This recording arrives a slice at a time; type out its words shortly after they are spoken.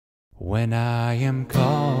when I am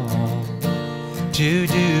called to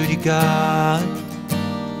duty, God,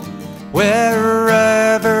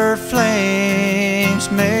 wherever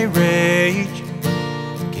flames may rage.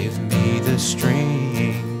 Give me the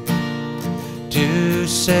strength to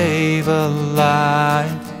save a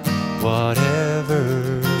life,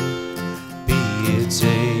 whatever be its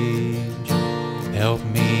age. Help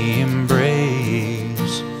me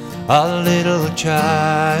embrace a little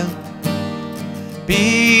child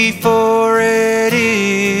before it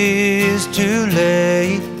is too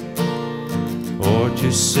late, or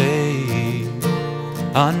to save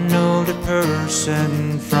a noted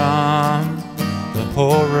person from the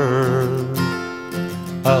horror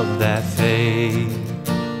of that fate.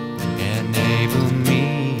 Enable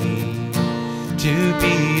me to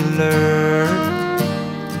be alert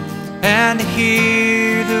and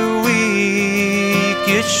hear the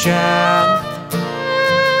wicked shout,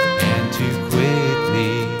 and to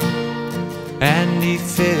quickly and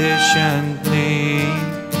efficiently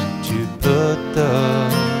to put the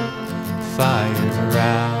fire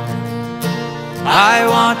out. I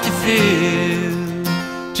want to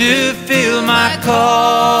feel my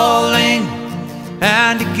calling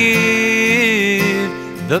and to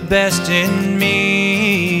give the best in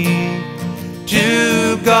me,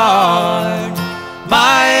 to guard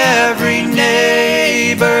my every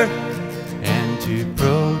neighbor and to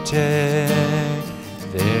protect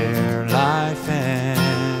their life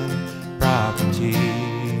and property.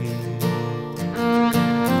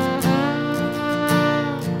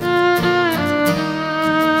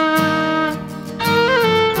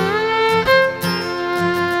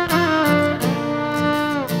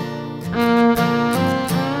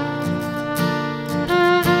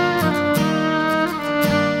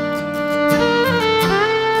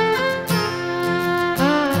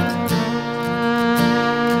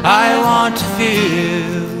 I want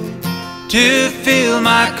to feel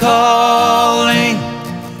my calling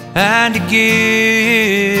and to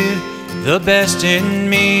give the best in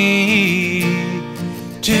me,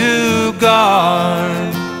 to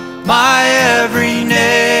guard my every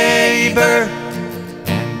neighbor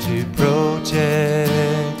and to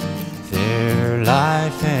protect their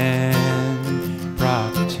life and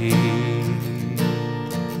property.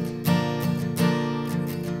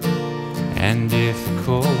 And if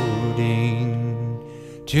according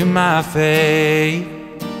to my fate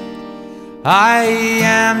I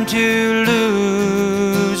am to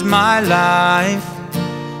lose my life,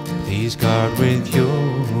 please guard with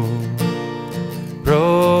your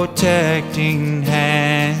protecting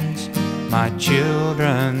hands my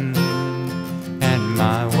children and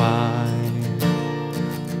my wife.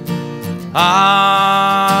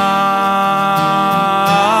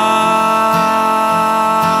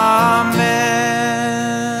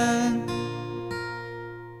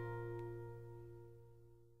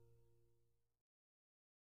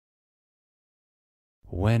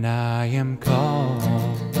 When I am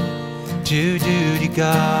called to duty,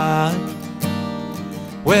 God,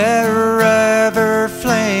 wherever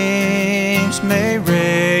flames may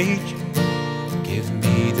rage, give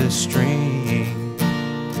me the strength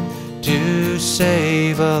to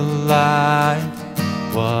save a life,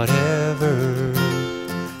 whatever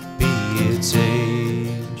be its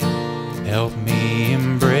age. Help me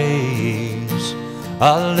embrace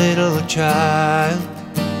a little child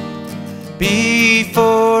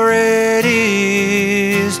before it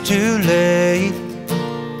is too late,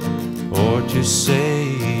 or to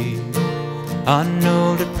save a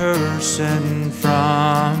noted person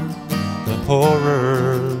from the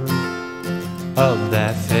horror of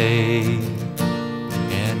that fate.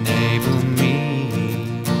 Enable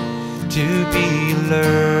me to be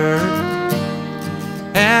alert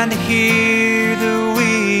and hear the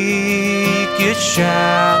wicked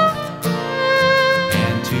shout,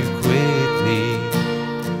 and to quickly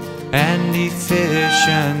and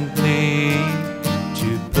efficiently to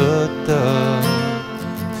put the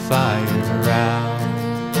fire out.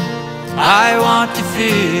 I want to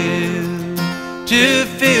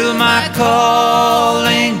feel my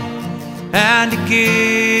calling and to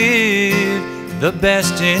give the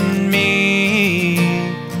best in me,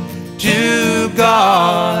 to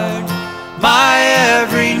guard my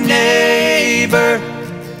every neighbor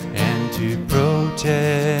and to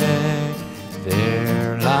protect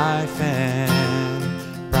their life and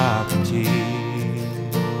property.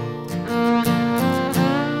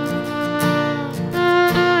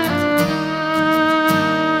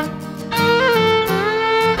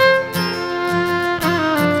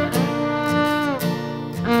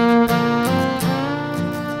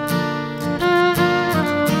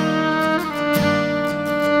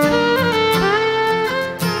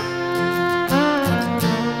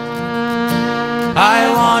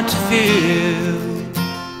 I want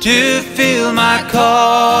to feel my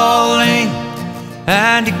calling,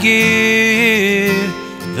 and to give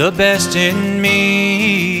the best in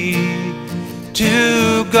me,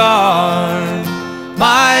 to guard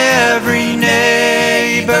my every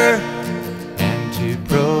neighbor, and to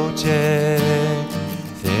protect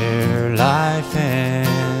their life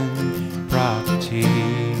and property.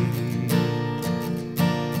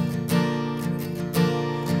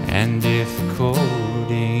 And if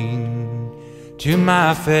according to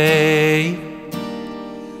my faith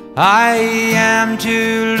I am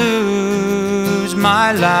to lose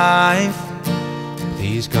my life,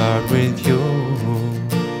 please guard with your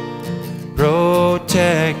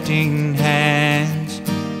protecting hands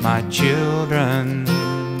my children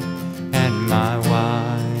and my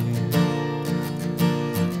wife.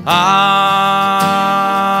 Amen.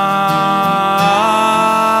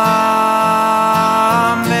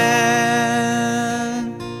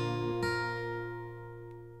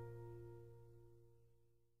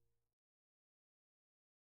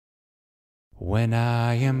 When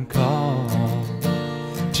I am called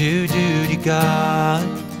to duty, God,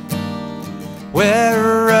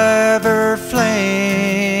 wherever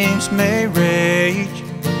flames may rage,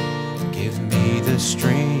 give me the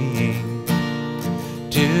strength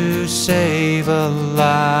to save a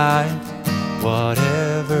life,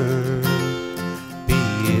 whatever be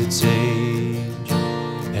its age.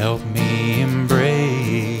 Help me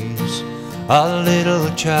embrace a little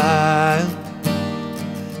child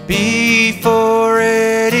before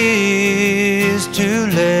it is too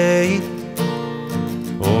late,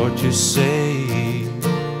 or to save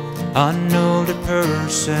a noted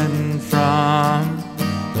person from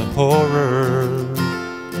the horror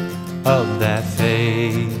of that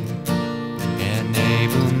fate.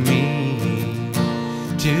 Enable me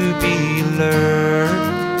to be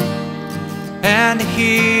alert and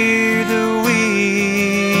hear the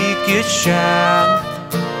wicked shout,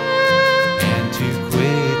 and to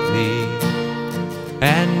quickly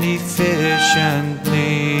and efficiently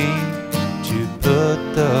to put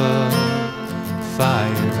the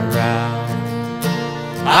fire out.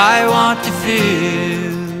 I want to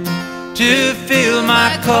feel my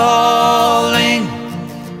calling,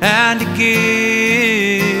 and to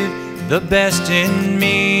give the best in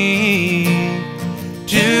me,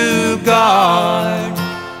 to guard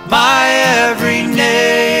my every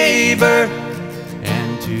neighbor,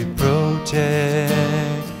 and to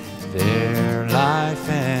protect their life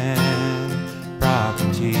and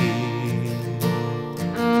property.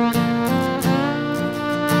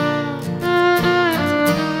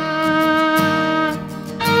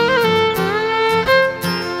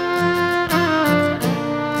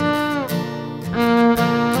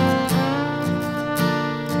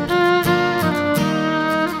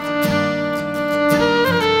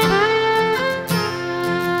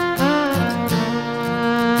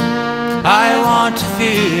 I want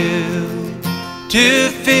to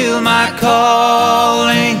feel my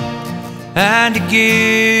calling, and to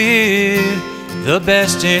give the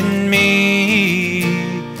best in me,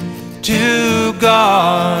 to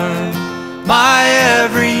guard my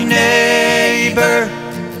every neighbor,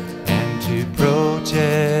 and to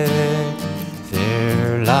protect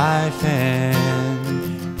their life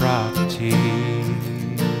and property.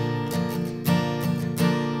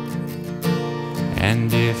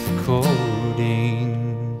 And if according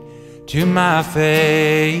to my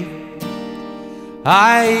faith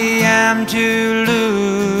I am to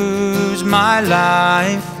lose my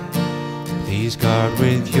life, please guard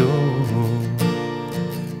with your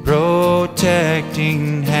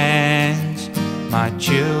protecting hands my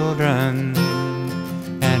children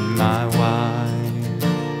and my wife.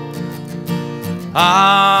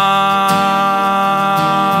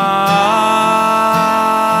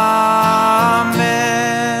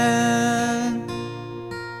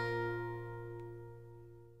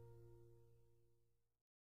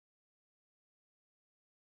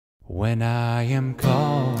 When I am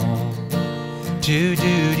called to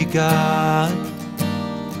duty, God,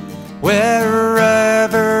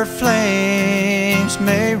 wherever flames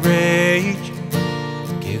may rage,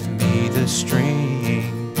 give me the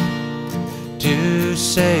strength to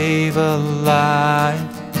save a life,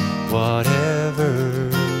 whatever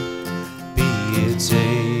be its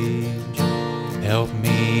age. Help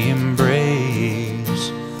me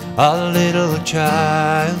embrace a little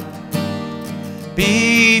child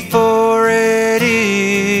before it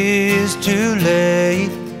is too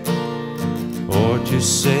late, or to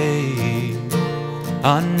save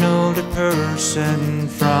a noted person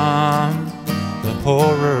from the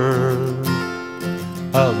horror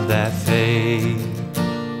of that fate.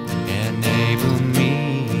 Enable me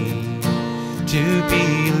to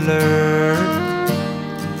be alert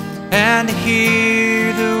and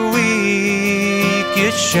hear the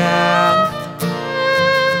weakest shout,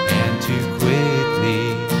 and to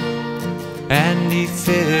quickly and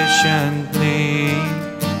efficiently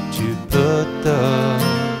to put the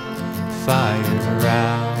fire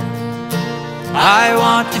out. I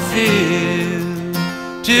want to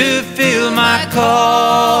feel my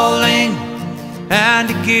calling and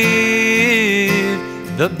to give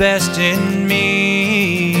the best in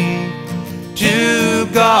me to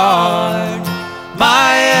guard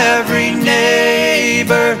my every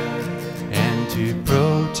neighbor and to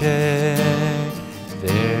protect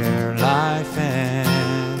their life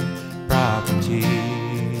and property.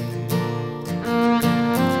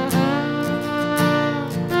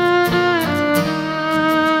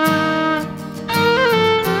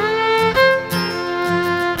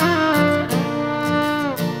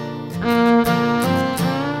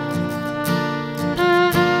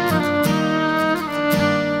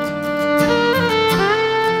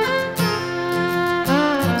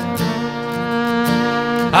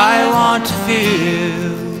 I want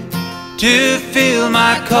to feel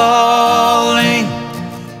my calling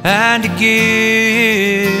and to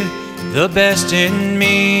give the best in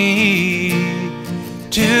me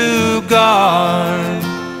to guard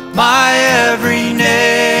my every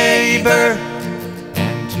neighbor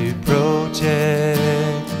and to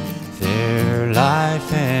protect their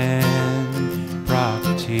life and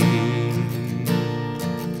property.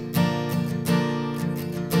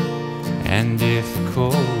 And if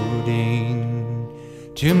according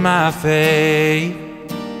to my faith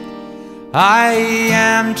I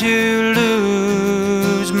am to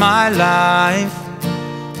lose my life,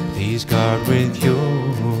 please guard with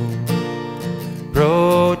your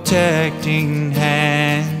protecting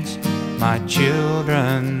hands my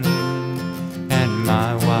children and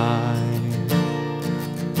my wife.